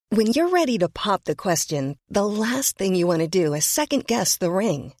When you're ready to pop the question, the last thing you want to do is second-guess the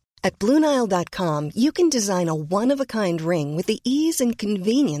ring. At BlueNile.com, you can design a one-of-a-kind ring with the ease and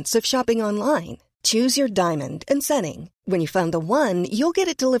convenience of shopping online. Choose your diamond and setting. When you find the one, you'll get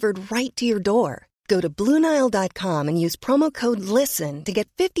it delivered right to your door. Go to BlueNile.com and use promo code LISTEN to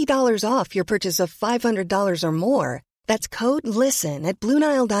get $50 off your purchase of $500 or more. That's code LISTEN at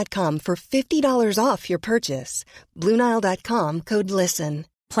BlueNile.com for $50 off your purchase. BlueNile.com, code LISTEN.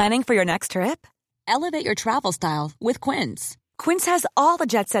 Planning for your next trip? Elevate your travel style with Quince. Quince has all the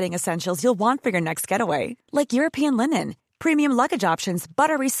jet-setting essentials you'll want for your next getaway, like European linen, premium luggage options,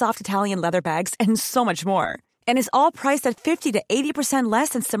 buttery soft Italian leather bags, and so much more. And is all priced at 50 to 80% less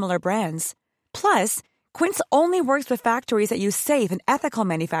than similar brands. Plus, Quince only works with factories that use safe and ethical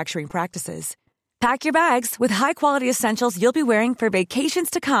manufacturing practices. Pack your bags with high-quality essentials you'll be wearing for vacations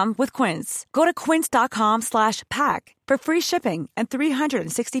to come with Quince. Go to quince.com/pack for free shipping and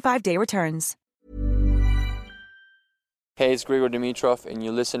 365-day returns. Hey, it's Grigor Dimitrov, and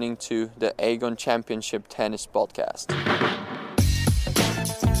you're listening to the Aegon Championship Tennis Podcast.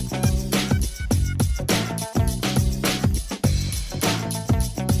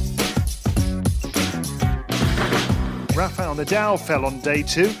 Rafael Nadal fell on day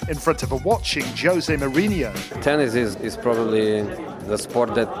 2 in front of a watching Jose Mourinho. Tennis is probably the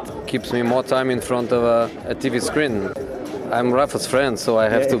sport that keeps me more time in front of a TV screen. I'm Rafa's friend, so I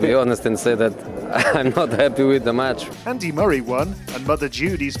have to be honest and say that I'm not happy with the match. Andy Murray won, and Mother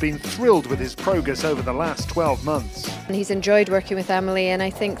Judy's been thrilled with his progress over the last 12 months. And he's enjoyed working with Emily, and I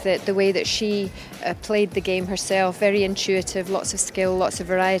think that the way that she played the game herself, very intuitive, lots of skill, lots of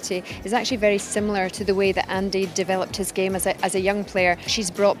variety, is actually very similar to the way that Andy developed his game as a young player.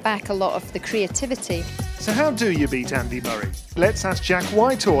 She's brought back a lot of the creativity. So how do you beat Andy Murray? Let's ask Jack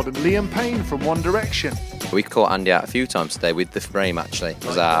Whitehall and Liam Payne from One Direction. We caught Andy out a few times today with the frame, actually,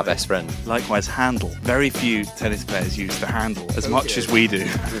 as our best friend. Likewise, handle. Very few tennis players use the handle as much as we do.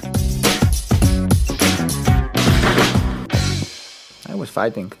 I was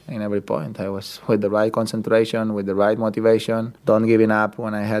fighting in every point. I was with the right concentration, with the right motivation, don't giving up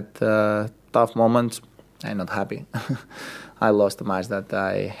when I had tough moments. I'm not happy. I lost the match that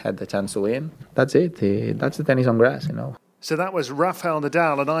I had the chance to win. That's it. That's the tennis on grass, you know. So that was Rafael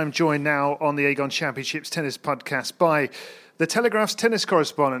Nadal, and I'm joined now on the Aegon Championships Tennis Podcast by the Telegraph's tennis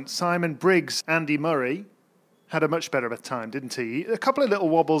correspondent, Simon Briggs. Andy Murray had a much better of a time, didn't he? A couple of little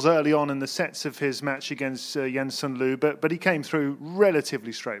wobbles early on in the sets of his match against Yen-Sun Liu, but he came through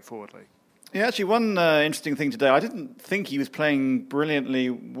relatively straightforwardly. Yeah, actually, one interesting thing today, I didn't think he was playing brilliantly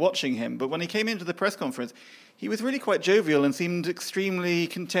watching him, but when he came into the press conference, he was really quite jovial and seemed extremely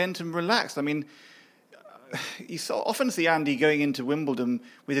content and relaxed. I mean, you often see Andy going into Wimbledon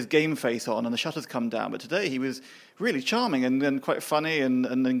with his game face on and the shutters come down, but today he was really charming and quite funny and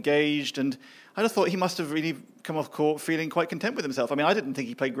engaged, and I just thought he must have really come off court feeling quite content with himself. I mean, I didn't think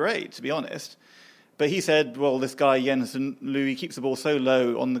he played great, to be honest. But he said, well, this guy, Yen-Sun Liu, he keeps the ball so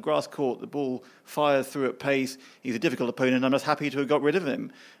low on the grass court, the ball fires through at pace. He's a difficult opponent, and I'm just happy to have got rid of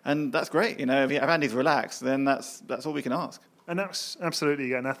him. And that's great. You know, if Andy's relaxed, then that's all we can ask. And that's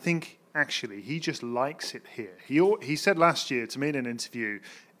absolutely, and I think, actually, he just likes it here. He said last year to me in an interview,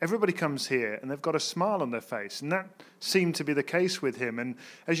 everybody comes here and they've got a smile on their face. And that seemed to be the case with him. And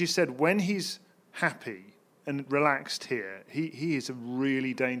as you said, when he's happy and relaxed here, he is a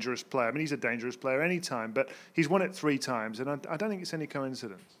really dangerous player. I mean, he's a dangerous player any time, but he's won it 3 times, and I don't think it's any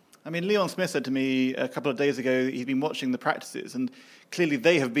coincidence. I mean, Leon Smith said to me a couple of days ago he's been watching the practices, and clearly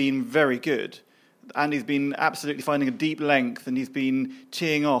they have been very good. And he's been absolutely finding a deep length, and he's been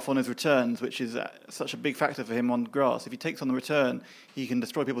teeing off on his returns, which is such a big factor for him on grass. If he takes on the return, he can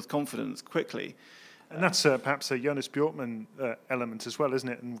destroy people's confidence quickly. And that's perhaps a Jonas Bjorkman element as well, isn't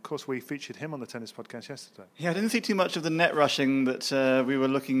it? And, of course, we featured him on the tennis podcast yesterday. Yeah, I didn't see too much of the net rushing that we were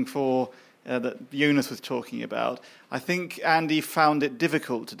looking for, that Jonas was talking about. I think Andy found it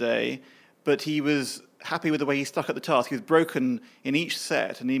difficult today, but he was happy with the way he stuck at the task. He was broken in each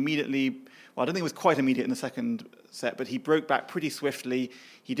set, and he immediately... Well, I don't think it was quite immediate in the second set, but he broke back pretty swiftly.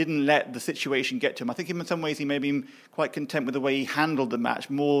 He didn't let the situation get to him. I think in some ways he may have been quite content with the way he handled the match,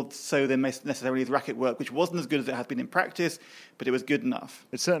 more so than necessarily his racket work, which wasn't as good as it had been in practice, but it was good enough.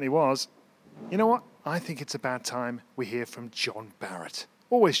 It certainly was. You know what? I think it's about time we hear from John Barrett.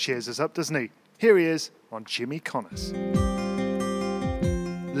 Always cheers us up, doesn't he? Here he is on Jimmy Connors.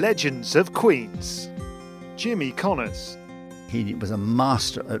 Legends of Queens. Jimmy Connors. He was a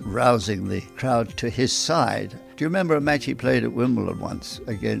master at rousing the crowd to his side. Do you remember a match he played at Wimbledon once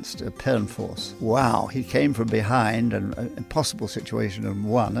against Perrenforce? Wow, he came from behind, an impossible situation, and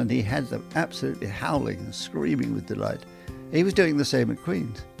won, and he had them absolutely howling and screaming with delight. He was doing the same at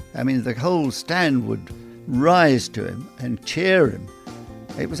Queen's. I mean, the whole stand would rise to him and cheer him.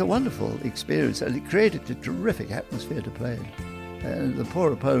 It was a wonderful experience, and it created a terrific atmosphere to play in. And the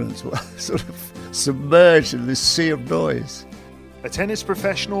poor opponents were sort of submerged in this sea of noise. A tennis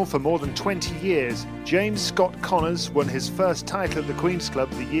professional for more than 20 years, James Scott Connors won his first title at the Queen's Club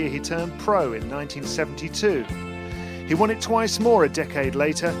the year he turned pro in 1972. He won it twice more a decade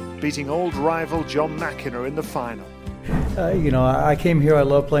later, beating old rival John McEnroe in the final. I came here, I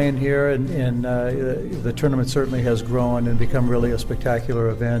love playing here, and the tournament certainly has grown and become really a spectacular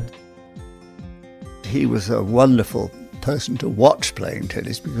event. He was a wonderful person to watch playing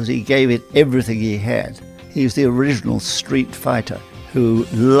tennis because he gave it everything he had. He was the original street fighter who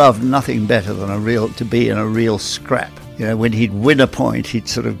loved nothing better than to be in a real scrap. You know, when he'd win a point, he'd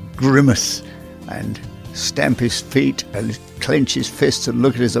sort of grimace and stamp his feet and clench his fists and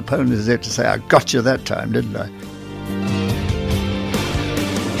look at his opponent as if to say, "I got you that time, didn't I?"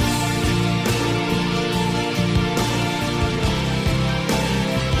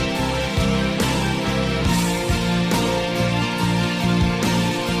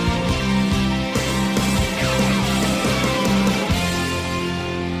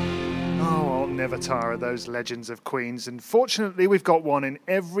 Tire those legends of Queens, and fortunately we've got one in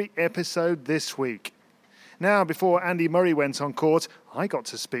every episode this week. Now, before Andy Murray went on court, I got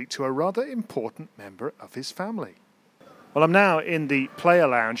to speak to a rather important member of his family. Well, I'm now in the player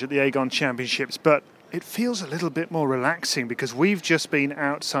lounge at the Aegon Championships, but it feels a little bit more relaxing because we've just been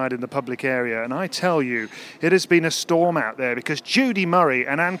outside in the public area, and I tell you, it has been a storm out there because Judy Murray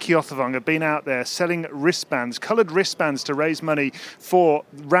and Anne Keothavong have been out there selling wristbands, coloured wristbands, to raise money for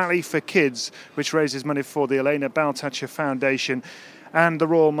Rally for Kids, which raises money for the Elena Baltacher Foundation and the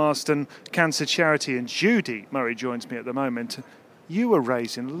Royal Marston Cancer Charity. And Judy Murray joins me at the moment. You were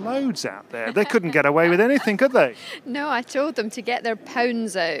raising loads out there. They couldn't get away with anything, could they? No, I told them to get their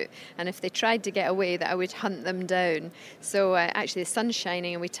pounds out, and if they tried to get away, that I would hunt them down. So actually the sun's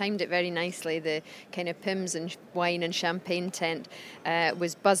shining and we timed it very nicely. The kind of Pimm's and wine and champagne tent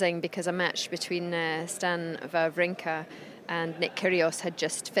was buzzing because a match between Stan Wawrinka and Nick Kyrgios had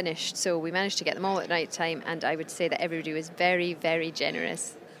just finished. So we managed to get them all at night time, and I would say that everybody was very, very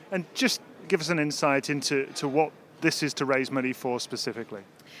generous. And just give us an insight into what this is to raise money for specifically.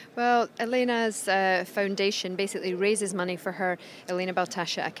 Well, Elena's foundation basically raises money for her Elena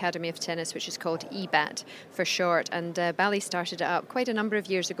Baltacher Academy of Tennis, which is called EBAT for short. And Bally started it up quite a number of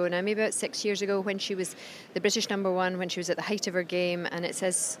years ago now, maybe about 6 years ago, when she was the British #1, when she was at the height of her game. And it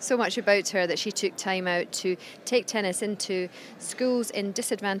says so much about her that she took time out to take tennis into schools in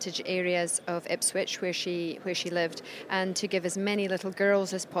disadvantaged areas of Ipswich, where she lived, and to give as many little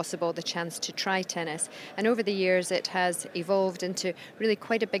girls as possible the chance to try tennis. And over the years, it has evolved into really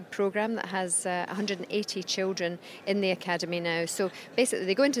quite a big program that has 180 children in the academy now. So basically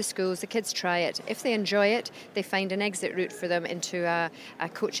they go into schools, the kids try it. If they enjoy it, they find an exit route for them into a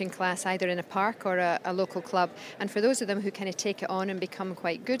coaching class either in a park or a local club. And for those of them who kind of take it on and become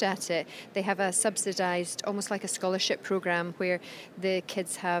quite good at it, they have a subsidised, almost like a scholarship program, where the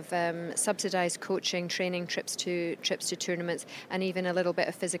kids have subsidised coaching, training, trips to tournaments, and even a little bit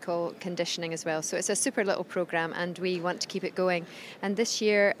of physical conditioning as well. So it's a super little program, and we want to keep it going. And this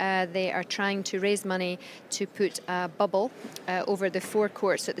year they are trying to raise money to put a bubble over the 4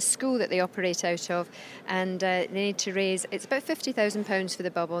 courts at the school that they operate out of, and they need to raise, it's about £50,000 for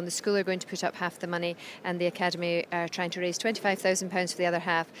the bubble, and the school are going to put up half the money, and the academy are trying to raise £25,000 for the other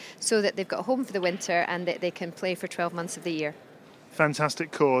half, so that they've got a home for the winter and that they can play for 12 months of the year.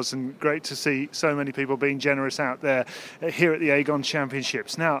 Fantastic cause, and great to see so many people being generous out there here at the Aegon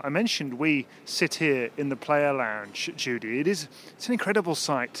Championships. Now, I mentioned we sit here in the player lounge, Judy. It's an incredible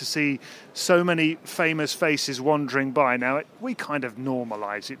sight to see so many famous faces wandering by. Now, we kind of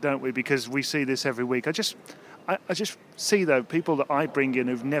normalise it, don't we, because we see this every week. I just see, though, people that I bring in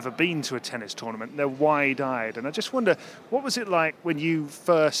who've never been to a tennis tournament. They're wide-eyed, and I just wonder, what was it like when you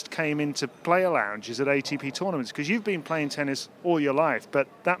first came into player lounges at ATP tournaments? Because you've been playing tennis all your life, but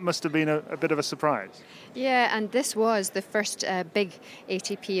that must have been a bit of a surprise. Yeah, and this was the first big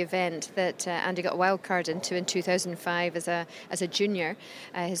ATP event that Andy got a wild card into in 2005 as a junior.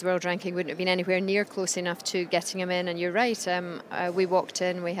 His world ranking wouldn't have been anywhere near close enough to getting him in, and you're right, we walked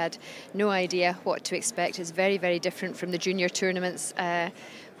in, we had no idea what to expect. It's very, very different from the junior tournaments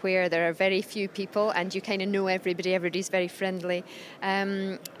where there are very few people and you kind of know everybody. Everybody's very friendly.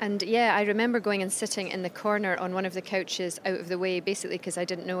 And yeah, I remember going and sitting in the corner on one of the couches out of the way, basically because I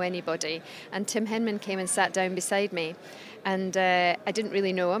didn't know anybody. And Tim Henman came and sat down beside me. And I didn't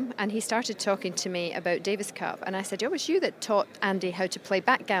really know him, and he started talking to me about Davis Cup, and I said, it was you that taught Andy how to play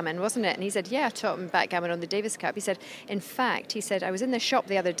backgammon, wasn't it? And he said, yeah, I taught him backgammon on the Davis Cup. He said, in fact, he said, I was in the shop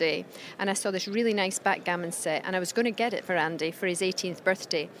the other day and I saw this really nice backgammon set and I was going to get it for Andy for his 18th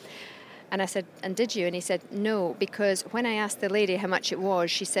birthday. And I said, and did you? And he said, no, because when I asked the lady how much it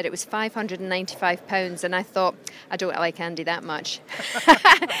was, she said it was £595. And I thought, I don't like Andy that much.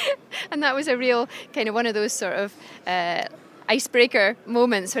 And that was a real kind of one of those sort of icebreaker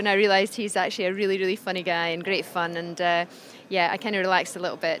moments when I realised he's actually a really, really funny guy and great fun. And I kind of relaxed a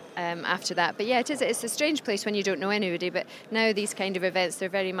little bit after that. But yeah, it's a strange place when you don't know anybody. But now these kind of events, they're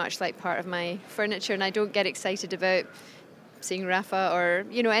very much like part of my furniture, and I don't get excited about seeing Rafa or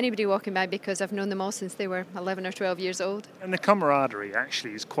anybody walking by because I've known them all since they were 11 or 12 years old. And the camaraderie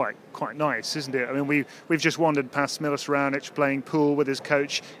actually is quite nice, isn't it? I mean, we've just wandered past Milos Raonic playing pool with his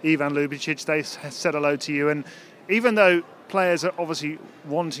coach Ivan Ljubicic. They said hello to you, and even though players are obviously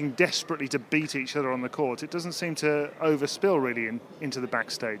wanting desperately to beat each other on the court, it doesn't seem to overspill really into the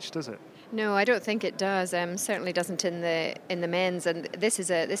backstage, does it? No, I don't think it does. Certainly doesn't in the men's. And this is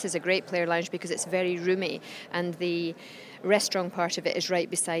a great player lounge because it's very roomy, and the restaurant part of it is right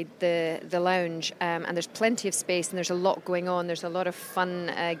beside the lounge, and there's plenty of space and there's a lot going on. There's a lot of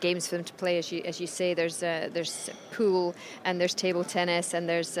fun games for them to play, as you say. There's pool and there's table tennis and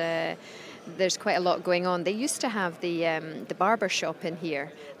there's quite a lot going on. They used to have the barber shop in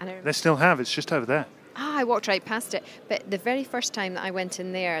here, and they still have. It's just over there. I walked right past it, but the very first time that I went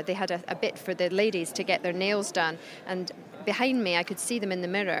in there, they had a bit for the ladies to get their nails done, and behind me, I could see them in the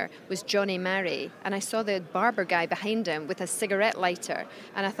mirror, was Johnny Murray, and I saw the barber guy behind him with a cigarette lighter,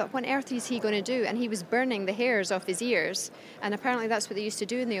 and I thought, what on earth is he going to do? And he was burning the hairs off his ears, and apparently that's what they used to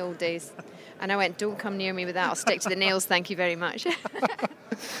do in the old days. And I went, don't come near me with that, I'll stick to the nails, thank you very much.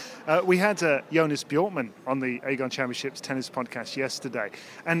 We had Jonas Bjorkman on the Aegon Championships tennis podcast yesterday,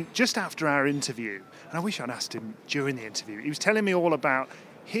 and just after our interview, and I wish I'd asked him during the interview, he was telling me all about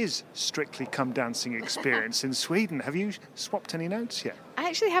his Strictly Come Dancing experience in Sweden. Have you swapped any notes yet? I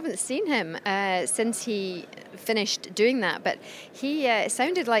actually haven't seen him since he finished doing that, but he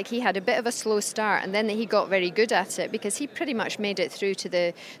sounded like he had a bit of a slow start, and then he got very good at it because he pretty much made it through to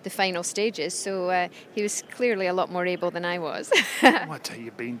the final stages, so he was clearly a lot more able than I was. I tell you,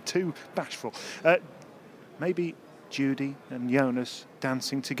 you've been too bashful. Maybe Judy and Jonas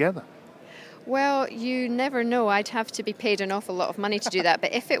dancing together. Well, you never know. I'd have to be paid an awful lot of money to do that.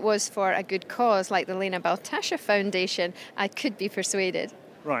 But if it was for a good cause, like the Lena Baltasha Foundation, I could be persuaded.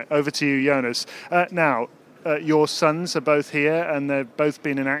 Right, over to you, Jonas. Now, your sons are both here and they've both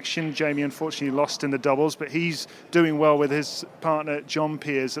been in action. Jamie unfortunately lost in the doubles, but he's doing well with his partner John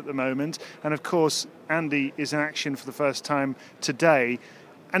Peers at the moment. And of course, Andy is in action for the first time today,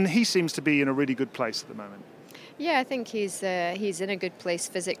 and he seems to be in a really good place at the moment. Yeah, I think he's in a good place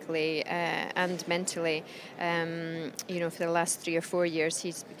physically and mentally. For the last 3 or 4 years,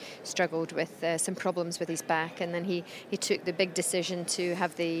 he's struggled with some problems with his back, and then he took the big decision to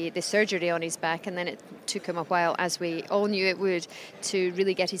have the surgery on his back, and then it took him a while, as we all knew it would, to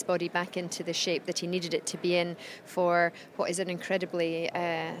really get his body back into the shape that he needed it to be in for what is an incredibly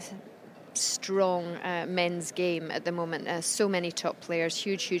strong men's game at the moment. So many top players,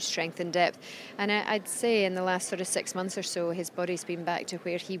 huge strength and depth, and I'd say in the last sort of 6 months or so his body's been back to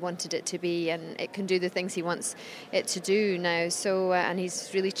where he wanted it to be, and it can do the things he wants it to do now. So and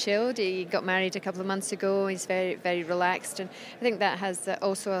he's really chilled. He got married a couple of months ago. He's very, very relaxed, and I think that has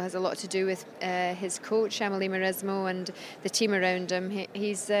also has a lot to do with his coach Amelie Mauresmo and the team around him.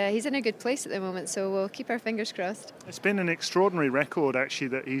 He's in a good place at the moment, so we'll keep our fingers crossed. It's been an extraordinary record actually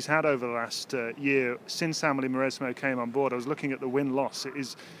that he's had over the last year since Amelie Mauresmo came on board. I was looking at the win-loss. It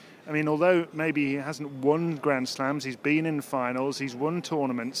is, I mean, although maybe he hasn't won Grand Slams, he's been in finals, he's won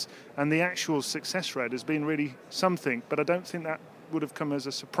tournaments, and the actual success rate has been really something. But I don't think that would have come as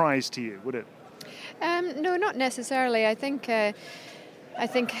a surprise to you, would it? No, not necessarily. I think he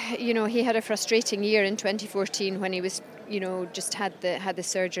had a frustrating year in 2014 when he was just had the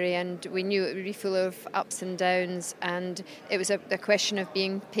surgery, and we knew it would be full of ups and downs, and it was a question of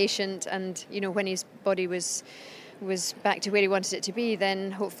being patient, and when his body was back to where he wanted it to be, then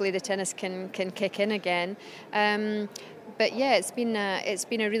hopefully the tennis can kick in again. But yeah, it's been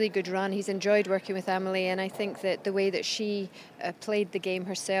a really good run. He's enjoyed working with Amelie, and I think that the way that she played the game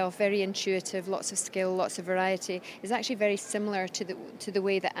herself, very intuitive, lots of skill, lots of variety, is actually very similar to the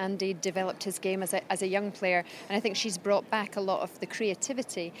way that Andy developed his game as a young player. And I think she's brought back a lot of the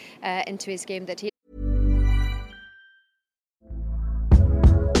creativity into his game that he.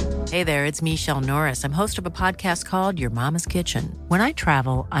 Hey there, it's Michelle Norris. I'm host of a podcast called Your Mama's Kitchen. When I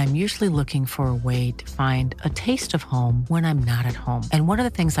travel, I'm usually looking for a way to find a taste of home when I'm not at home. And one of the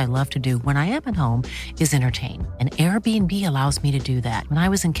things I love to do when I am at home is entertain. And Airbnb allows me to do that. When I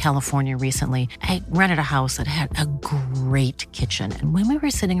was in California recently, I rented a house that had a great kitchen. And when we were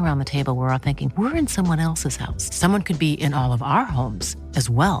sitting around the table, we were all thinking, we're in someone else's house. Someone could be in all of our homes as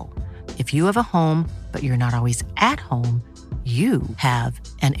well. If you have a home, but you're not always at home, you have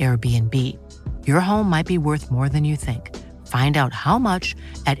an Airbnb. Your home might be worth more than you think. Find out how much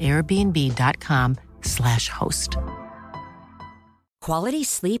at airbnb.com/host. Quality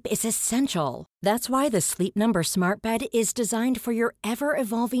sleep is essential. That's why the Sleep Number Smart Bed is designed for your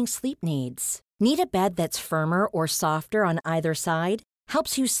ever-evolving sleep needs. Need a bed that's firmer or softer on either side?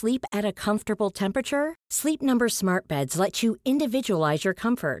 Helps you sleep at a comfortable temperature? Sleep Number Smart Beds let you individualize your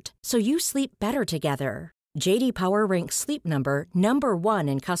comfort, so you sleep better together. J.D. Power ranks Sleep Number number 1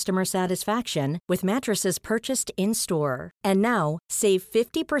 in customer satisfaction with mattresses purchased in-store. And now, save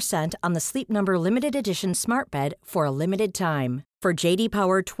 50% on the Sleep Number Limited Edition Smart Bed for a limited time. For J.D.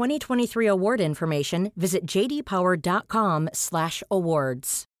 Power 2023 award information, visit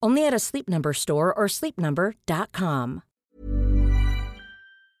jdpower.com/awards. Only at a Sleep Number store or sleepnumber.com.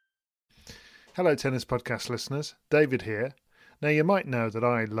 Hello, Tennis Podcast listeners. David here. Now, you might know that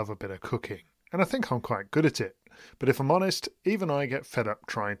I love a bit of cooking. And I think I'm quite good at it. But if I'm honest, even I get fed up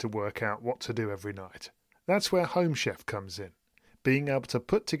trying to work out what to do every night. That's where Home Chef comes in. Being able to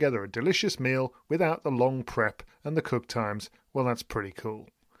put together a delicious meal without the long prep and the cook times, well, that's pretty cool.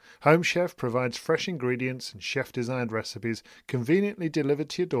 Home Chef provides fresh ingredients and chef-designed recipes conveniently delivered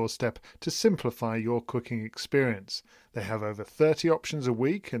to your doorstep to simplify your cooking experience. They have over 30 options a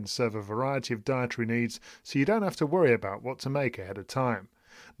week and serve a variety of dietary needs, so you don't have to worry about what to make ahead of time.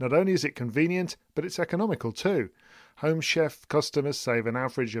 Not only is it convenient, but it's economical too. Home Chef customers save an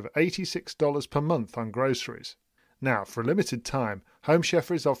average of $86 per month on groceries. Now, for a limited time, Home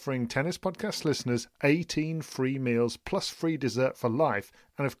Chef is offering Tennis Podcast listeners 18 free meals plus free dessert for life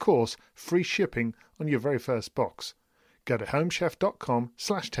and, of course, free shipping on your very first box. Go to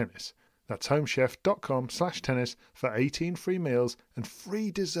homechef.com/tennis. That's homechef.com/tennis for 18 free meals and free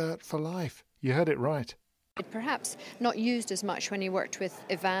dessert for life. You heard it right. Perhaps not used as much when he worked with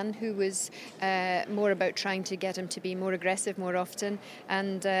Ivan, who was more about trying to get him to be more aggressive more often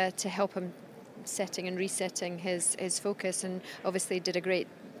and to help him setting and resetting his focus, and obviously did a great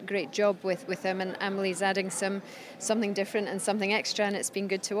job with him. And Amelie's adding something different and something extra, and it's been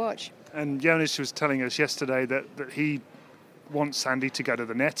good to watch. And Jonas was telling us yesterday that he wants Sandy to go to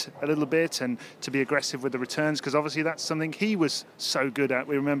the net a little bit and to be aggressive with the returns, because obviously that's something he was so good at.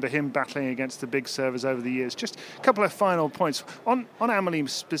 We remember him battling against the big servers over the years. Just a couple of final points. On Amelie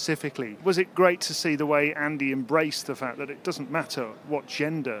specifically, was it great to see the way Andy embraced the fact that it doesn't matter what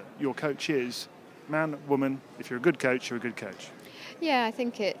gender your coach is, man, woman, if you're a good coach, you're a good coach? Yeah, I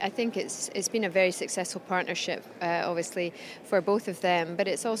think it's been a very successful partnership, obviously, for both of them. But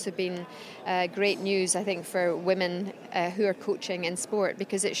it's also been great news, I think, for women who are coaching in sport,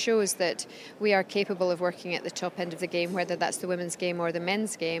 because it shows that we are capable of working at the top end of the game, whether that's the women's game or the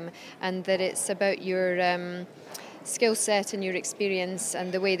men's game, and that it's about your skill set and your experience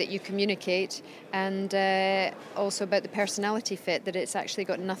and the way that you communicate, and also about the personality fit, that it's actually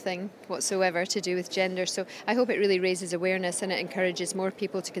got nothing whatsoever to do with gender. So I hope it really raises awareness and it encourages more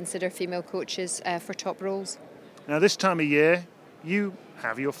people to consider female coaches for top roles. Now, this time of year, you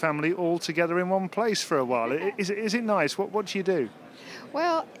have your family all together in one place for a while. Is it nice? What do you do?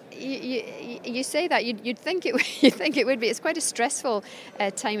 Well, you say that you'd think it would be. It's quite a stressful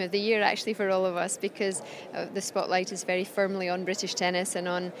time of the year actually for all of us, because the spotlight is very firmly on British tennis and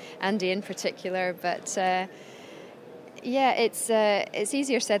on Andy in particular. But yeah, it's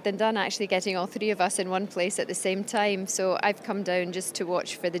easier said than done actually getting all three of us in one place at the same time. So I've come down just to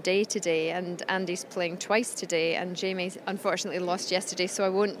watch for the day today, and Andy's playing twice today, and Jamie unfortunately lost yesterday, so I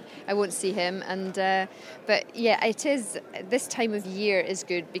won't see him. And but yeah, it is, this time of year is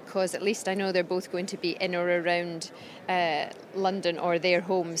good because at least I know they're both going to be in or around London or their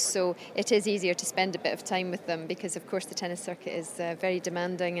homes, so it is easier to spend a bit of time with them, because of course the tennis circuit is very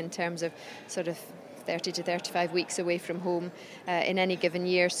demanding in terms of sort of 30 to 35 weeks away from home in any given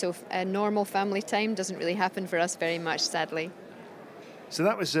year, so normal family time doesn't really happen for us very much, sadly. So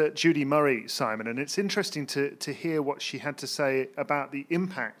that was Judy Murray, Simon, and it's interesting to hear what she had to say about the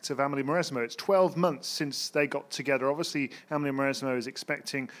impact of Amelie Mauresmo. It's 12 months since they got together. Obviously, Amelie Mauresmo is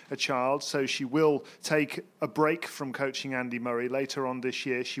expecting a child, so she will take a break from coaching Andy Murray later on this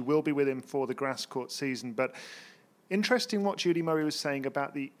year. She will be with him for the grass court season, but interesting what Judy Murray was saying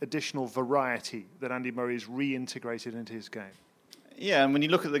about the additional variety that Andy Murray has reintegrated into his game. Yeah, and when you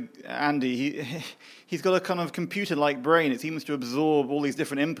look at Andy, he's got a kind of computer-like brain. It seems to absorb all these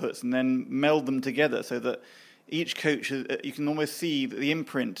different inputs and then meld them together so that each coach, you can almost see the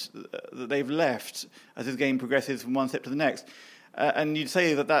imprint that they've left as his game progresses from one step to the next. And you'd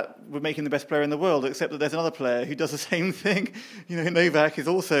say that would make him the best player in the world, except that there's another player who does the same thing. Novak is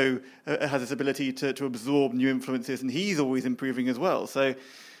also has this ability to absorb new influences, and he's always improving as well. So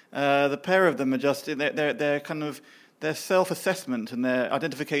the pair of them are just they're kind of their self-assessment and their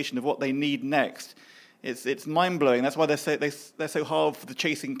identification of what they need next. It's mind-blowing. That's why they're so hard for the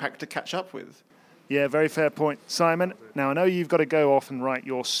chasing pack to catch up with. Yeah, very fair point, Simon. Now, I know you've got to go off and write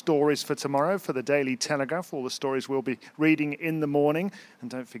your stories for tomorrow for the Daily Telegraph. All the stories we'll be reading in the morning. And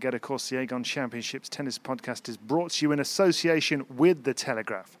don't forget, of course, the Aegon Championships tennis podcast is brought to you in association with the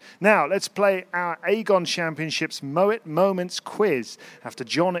Telegraph. Now, let's play our Aegon Championships Moet Moments quiz after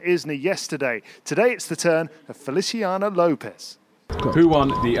John Isner yesterday. Today, it's the turn of Feliciana Lopez. Who won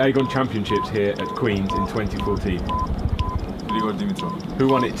the Aegon Championships here at Queen's in 2014? Grigor Dimitrov. Who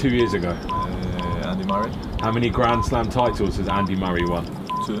won it 2 years ago? Andy Murray. How many Grand Slam titles has Andy Murray won?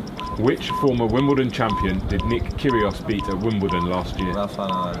 2. Which former Wimbledon champion did Nick Kyrgios beat at Wimbledon last year? Rafa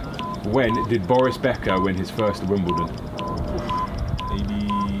Nadal. When did Boris Becker win his first Wimbledon?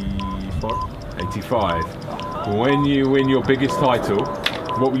 84. 85. When you win your biggest title,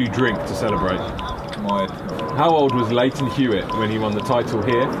 what will you drink to celebrate? Moet. How old was Leighton Hewitt when he won the title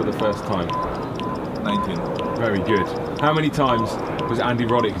here for the first time? 19. Very good. How many times was Andy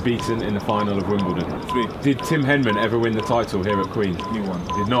Roddick beaten in the final of Wimbledon? 3. Did Tim Henman ever win the title here at Queen's? He won.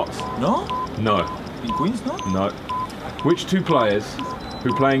 Did not. No? No. In Queen's, no? No. Which two players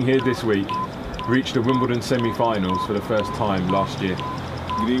who playing here this week reached the Wimbledon semi-finals for the first time last year?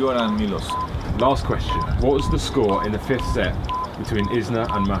 Grigor and Milos. Last question. What was the score in the fifth set between Isner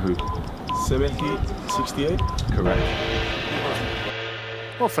and Mahut? 70-68? Correct.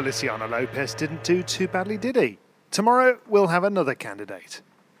 Well, Feliciano Lopez didn't do too badly, did he? Tomorrow, we'll have another candidate.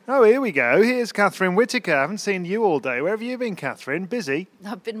 Oh, here we go. Here's Catherine Whitaker. I haven't seen you all day. Where have you been, Catherine? Busy?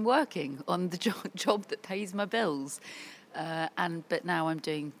 I've been working on the job that pays my bills. But now I'm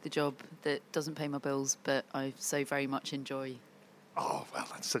doing the job that doesn't pay my bills, but I so very much enjoy. Oh, well,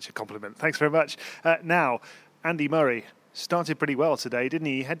 that's such a compliment. Thanks very much. Now, Andy Murray started pretty well today, didn't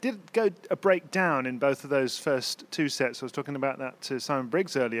he? He did go a break down in both of those first two sets. I was talking about that to Simon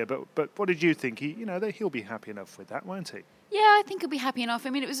Briggs earlier, but what did you think? He'll be happy enough with that, won't he? Yeah, I think he'll be happy enough. I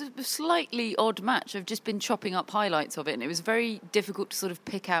mean, it was a slightly odd match. I've just been chopping up highlights of it, and it was very difficult to sort of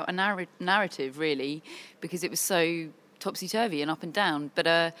pick out a narrative, really, because it was so topsy-turvy and up and down. But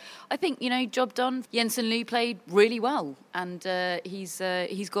I think, job done. Jensen Liu played really well, and he's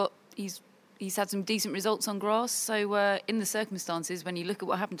had some decent results on grass. So in the circumstances, when you look at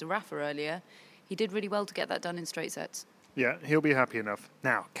what happened to Rafa earlier, he did really well to get that done in straight sets. Yeah, he'll be happy enough.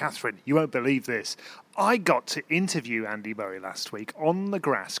 Now, Catherine, you won't believe this. I got to interview Andy Murray last week on the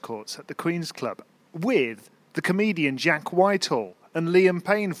grass courts at the Queen's Club with the comedian Jack Whitehall and Liam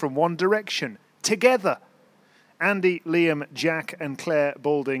Payne from One Direction together. Andy, Liam, Jack and Claire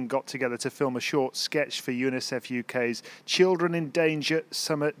Balding got together to film a short sketch for UNICEF UK's Children in Danger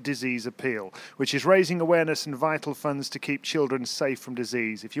Summer Disease Appeal, which is raising awareness and vital funds to keep children safe from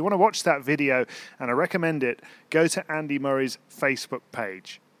disease. If you want to watch that video, and I recommend it, go to Andy Murray's Facebook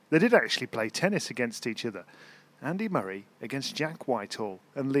page. They did actually play tennis against each other. Andy Murray against Jack Whitehall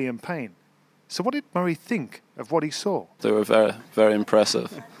and Liam Payne. So what did Murray think of what he saw? They were very, very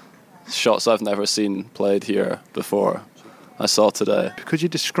impressive. Shots I've never seen played here before. I saw today. Could you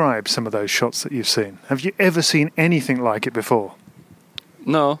describe some of those shots that you've seen? Have you ever seen anything like it before?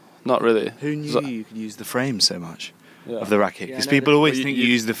 No, not really. Who knew you could use the frame so much of the racket? Because Yeah, people always think you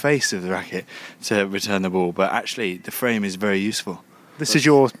use the face of the racket to return the ball, but actually the frame is very useful. This is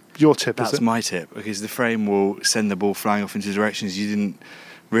your tip, is it? That's my tip, because the frame will send the ball flying off into directions you didn't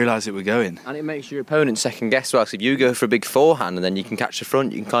realise it would go in. And it makes your opponent second guess well. So if you go for a big forehand and then you can catch the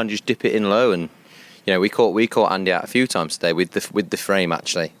front, you can kind of just dip it in low. And we caught Andy out a few times today with the frame.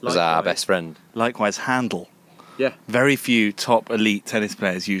 Actually, was our best friend. Likewise, handle. Yeah. Very few top elite tennis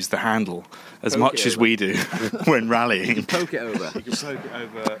players use the handle as much as we do when rallying. You can poke it over. You can poke it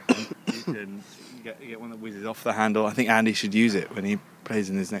over. You can Get one that whizzes off the handle. I think Andy should use it when he plays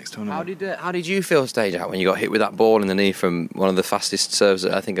in his next tournament. How did you feel stage out when you got hit with that ball in the knee from one of the fastest serves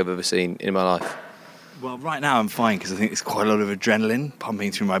that I think I've ever seen in my life? Well, right now I'm fine because I think it's quite a lot of adrenaline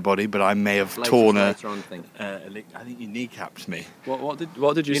pumping through my body, but I may have torn a... I think you kneecapped me.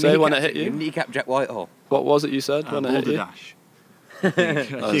 What did you say when it hit you? You kneecapped Jack Whitehall. What was it you said when it hit you? Dash.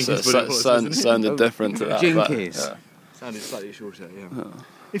 Sounded different to that. Jinkies. Sounded slightly shorter, yeah.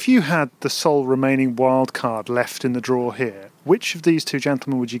 If you had the sole remaining wild card left in the draw here, which of these two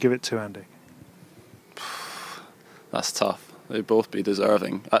gentlemen would you give it to, Andy? That's tough. They'd both be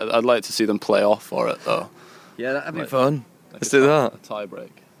deserving. I'd like to see them play off for it, though. Yeah, that'd be fun. Let's do that. A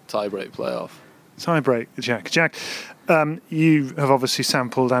tie-break playoff. Tie-break, Jack. Jack, you have obviously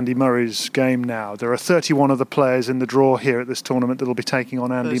sampled Andy Murray's game now. There are 31 other players in the draw here at this tournament that will be taking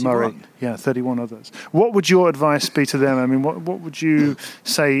on Andy 31. Murray. Yeah, 31 others. What would your advice be to them? I mean, what would you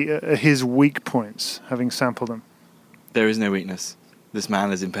say are his weak points, having sampled them? There is no weakness. This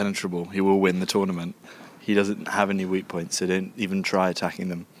man is impenetrable. He will win the tournament. He doesn't have any weak points, so don't even try attacking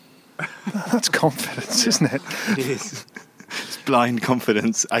them. That's confidence, isn't it? It is. It's blind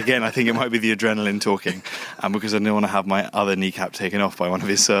confidence. Again, I think it might be the adrenaline talking, and because I don't want to have my other kneecap taken off by one of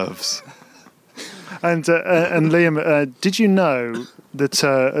his serves. And Liam, did you know that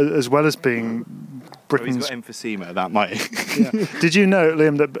as well as being Britain's... He's got emphysema, that might... Yeah. Did you know,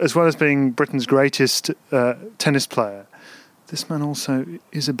 Liam, that as well as being Britain's greatest tennis player, this man also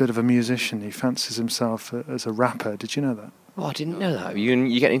is a bit of a musician. He fancies himself as a rapper. Did you know that? Oh, I didn't know that.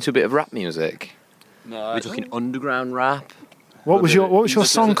 You get into a bit of rap music? No, we're talking underground rap. What was your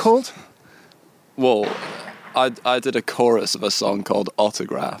song called? Well, I did a chorus of a song called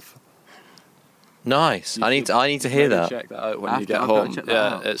Autograph. Nice. I need to hear that. Check that out when you get home.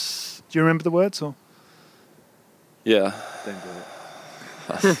 Yeah, it's. Do you remember the words or? Yeah. Don't do it.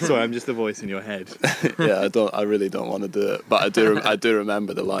 Sorry, I'm just a voice in your head. Yeah, I really don't want to do it, but I do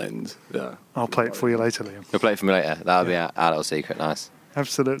remember the lines. Yeah. I'll play it for you later, Liam. You'll play it for me later. That'll be our little secret. Nice.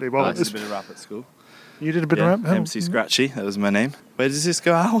 Absolutely. Well, I did a bit of rap at school. You did a bit of rap? Oh. MC Scratchy, that was my name. Where does this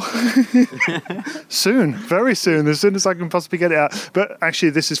go out? Soon, very soon, as soon as I can possibly get it out. But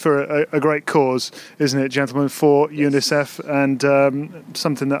actually, this is for a great cause, isn't it, gentlemen, for UNICEF, and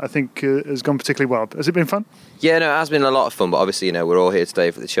something that I think has gone particularly well. Has it been fun? Yeah, no, it has been a lot of fun, but obviously, we're all here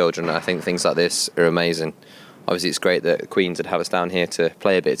today for the children, and I think things like this are amazing. Obviously, it's great that Queen's would have us down here to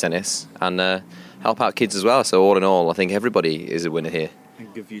play a bit of tennis and help out kids as well. So all in all, I think everybody is a winner here.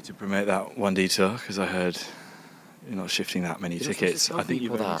 And good for you to promote that 1D tour, because I heard you're not shifting that many tickets. I think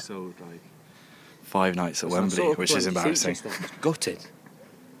you've only sold like 5 nights at Wembley, which is embarrassing. It's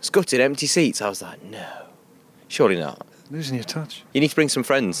gutted, empty seats. I was like, no, surely not. Losing your touch. You need to bring some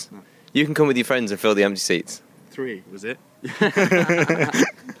friends. No. You can come with your friends and fill the empty seats. 3, was it?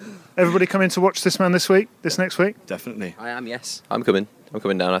 Everybody coming to watch this man this next week? Definitely. I am, yes. I'm coming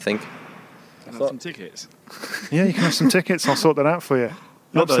down, I think. Can I have some tickets? Yeah, you can have some tickets. I'll sort that out for you.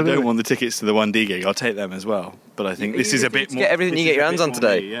 Not that I don't want the tickets to the 1D gig. I'll take them as well. But I think this is a bit more... Get everything you get your hands on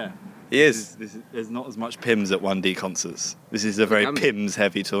today. Yeah. He is. There's not as much PIMS at 1D concerts. This is a very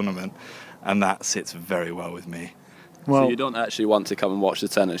PIMS-heavy tournament, and that sits very well with me. Well, so you don't actually want to come and watch the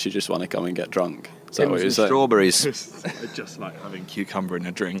tennis, you just want to come and get drunk. Is that what you're saying? Strawberries. Just like having cucumber in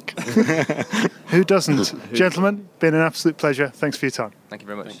a drink. Who doesn't? Gentlemen, been an absolute pleasure. Thanks for your time. Thank you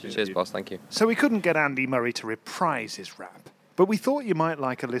very much. Cheers, boss. Thank you. So we couldn't get Andy Murray to reprise his rap, but we thought you might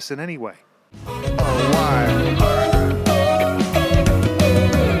like a listen anyway.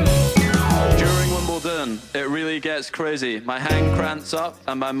 During Wimbledon, it really gets crazy. My hand cramps up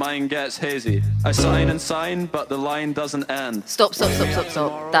and my mind gets hazy. I sign and sign, but the line doesn't end. Stop.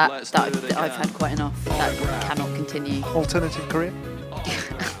 That I've had quite enough. That cannot continue. Alternative career?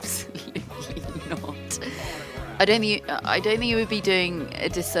 Absolutely not. I don't think it would be doing a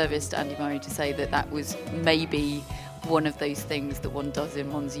disservice to Andy Murray to say that was maybe one of those things that one does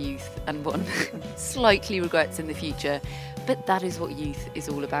in one's youth and one slightly regrets in the future. But that is what youth is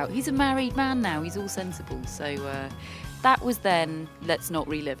all about. He's a married man now. He's all sensible. So that was then. Let's not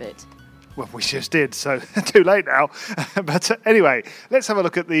relive it. Well, we just did, so too late now. But anyway, let's have a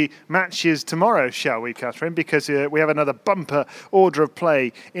look at the matches tomorrow, shall we, Catherine? Because we have another bumper order of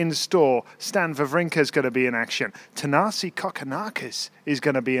play in store. Stan Wawrinka's going to be in action. Thanasi Kokkinakis is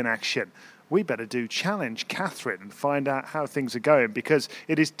going to be in action. We better do challenge Catherine and find out how things are going, because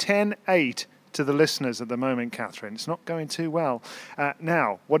it is 10-8 to the listeners at the moment, Catherine. It's not going too well.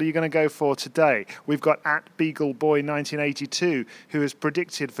 Now, what are you going to go for today? We've got @BeagleBoy1982, who has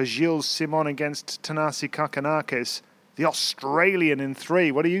predicted for Gilles Simon against Thanasi Kokkinakis, the Australian in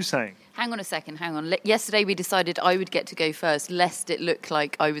 3. What are you saying? Hang on a second, hang on. Yesterday we decided I would get to go first, lest it look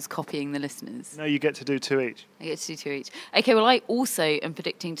like I was copying the listeners. No, you get to do 2 each. I get to do 2 each. Okay, well, I also am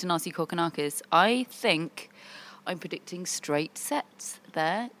predicting Thanasi Kokkinakis. I think I'm predicting straight sets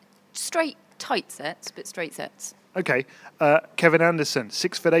there. Straight, tight sets, but straight sets. Okay, Kevin Anderson,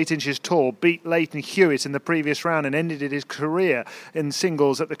 6'8" tall, beat Leighton Hewitt in the previous round and ended his career in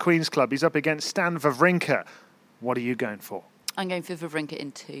singles at the Queen's Club. He's up against Stan Wawrinka. What are you going for? I'm going for Wawrinka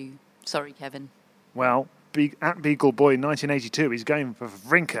in 2. Sorry, Kevin. Well, at Beagle Boy 1982, he's going for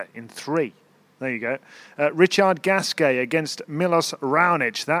Wawrinka in 3. There you go. Richard Gasquet against Milos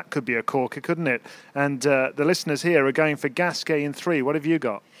Raonic. That could be a corker, couldn't it? And the listeners here are going for Gasquet in 3. What have you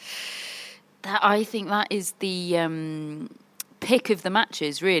got? I think that is the pick of the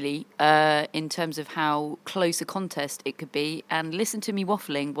matches, really, in terms of how close a contest it could be. And listen to me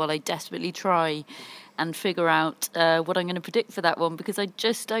waffling while I desperately try and figure out what I'm going to predict for that one, because I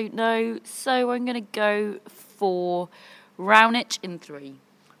just don't know. So I'm going to go for Raonic in 3.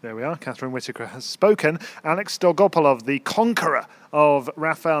 There we are. Catherine Whitaker has spoken. Alex Dolgopolov, the conqueror of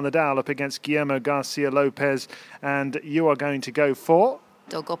Rafael Nadal, up against Guillermo Garcia Lopez. And you are going to go for?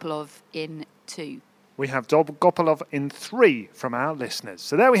 Dolgopolov in 2. We have Dolgopolov in 3 from our listeners.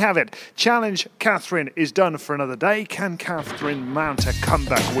 So there we have it. Challenge Catherine is done for another day. Can Catherine mount a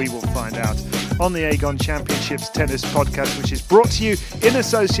comeback? We will find out on the Aegon Championships Tennis Podcast, which is brought to you in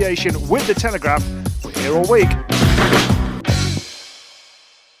association with The Telegraph. We're here all week.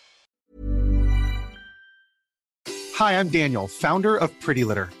 Hi, I'm Daniel, founder of Pretty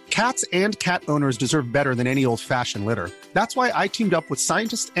Litter. Cats and cat owners deserve better than any old-fashioned litter. That's why I teamed up with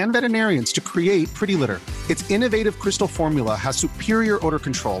scientists and veterinarians to create Pretty Litter. Its innovative crystal formula has superior odor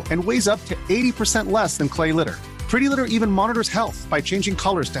control and weighs up to 80% less than clay litter. Pretty Litter even monitors health by changing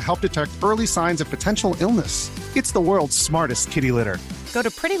colors to help detect early signs of potential illness. It's the world's smartest kitty litter. Go to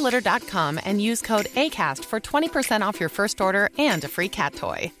prettylitter.com and use code ACAST for 20% off your first order and a free cat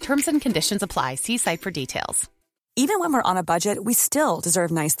toy. Terms and conditions apply. See site for details. Even when we're on a budget, we still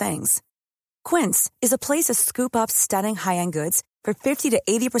deserve nice things. Quince is a place to scoop up stunning high-end goods for 50 to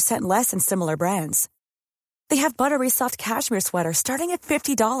 80% less than similar brands. They have buttery soft cashmere sweaters starting at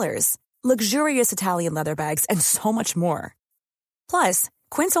 $50, luxurious Italian leather bags, and so much more. Plus,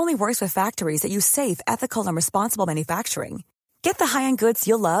 Quince only works with factories that use safe, ethical, and responsible manufacturing. Get the high-end goods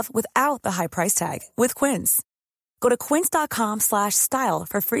you'll love without the high price tag with Quince. Go to quince.com/style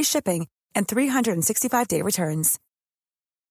for free shipping and 365-day returns.